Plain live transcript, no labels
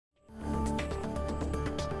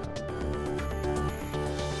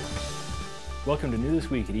Welcome to New This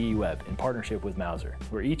Week at EEWeb in partnership with Mouser,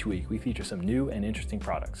 where each week we feature some new and interesting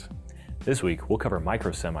products. This week we'll cover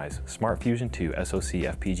Microsemi's SmartFusion 2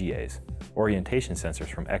 SoC FPGAs, orientation sensors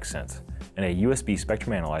from Xsens, and a USB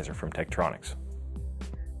spectrum analyzer from Tektronix.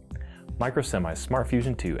 Microsemi's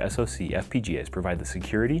SmartFusion 2 SoC FPGAs provide the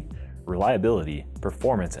security, reliability,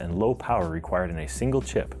 performance, and low power required in a single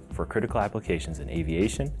chip for critical applications in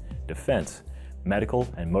aviation, defense, medical,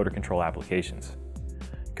 and motor control applications.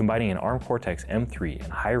 Combining an ARM Cortex-M3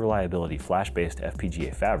 and high-reliability flash-based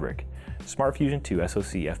FPGA fabric, SmartFusion 2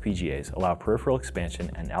 SoC FPGAs allow peripheral expansion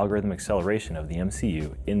and algorithm acceleration of the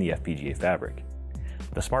MCU in the FPGA fabric.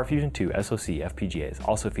 The SmartFusion 2 SoC FPGAs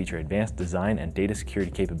also feature advanced design and data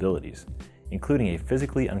security capabilities, including a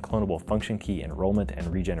physically unclonable function key enrollment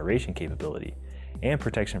and regeneration capability, and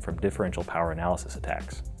protection from differential power analysis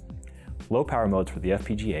attacks. Low power modes for the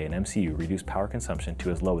FPGA and MCU reduce power consumption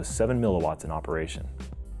to as low as 7 milliwatts in operation.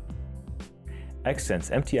 Xsens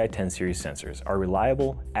MTI-10 series sensors are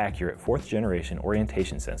reliable, accurate 4th generation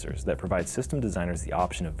orientation sensors that provide system designers the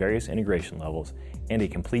option of various integration levels and a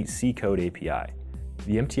complete C-code API.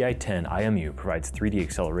 The MTI-10 IMU provides 3D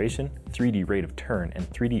acceleration, 3D rate of turn, and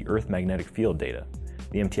 3D earth magnetic field data.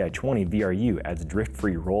 The MTI-20 VRU adds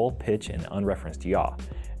drift-free roll, pitch, and unreferenced yaw,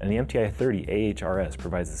 and the MTI-30 AHRS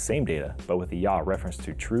provides the same data, but with the yaw referenced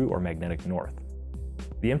to true or magnetic north.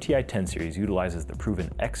 The MTI-10 series utilizes the proven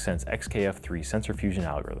Xsens XKF3 sensor fusion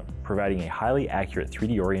algorithm, providing a highly accurate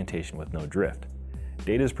 3D orientation with no drift.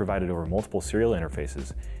 Data is provided over multiple serial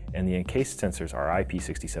interfaces, and the encased sensors are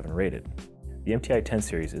IP67 rated. The MTI-10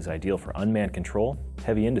 series is ideal for unmanned control,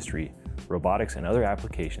 heavy industry, robotics, and other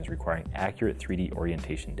applications requiring accurate 3D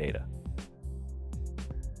orientation data.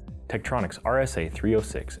 Tektronix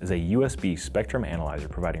RSA306 is a USB spectrum analyzer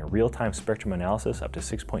providing real-time spectrum analysis up to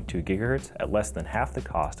 6.2 GHz at less than half the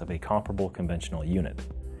cost of a comparable conventional unit.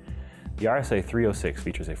 The RSA306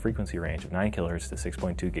 features a frequency range of 9 kHz to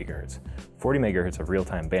 6.2 GHz, 40 MHz of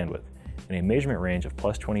real-time bandwidth, and a measurement range of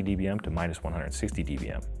plus 20 dBm to minus 160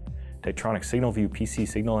 dBm. Tektronix SignalView PC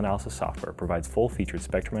signal analysis software provides full-featured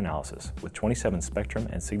spectrum analysis with 27 spectrum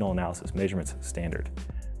and signal analysis measurements standard.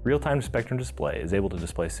 Real-time spectrum display is able to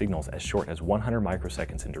display signals as short as 100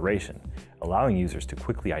 microseconds in duration, allowing users to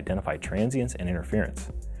quickly identify transients and interference.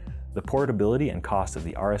 The portability and cost of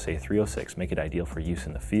the RSA306 make it ideal for use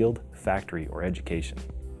in the field, factory, or education.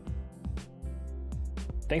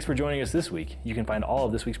 Thanks for joining us this week. You can find all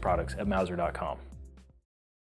of this week's products at Mouser.com.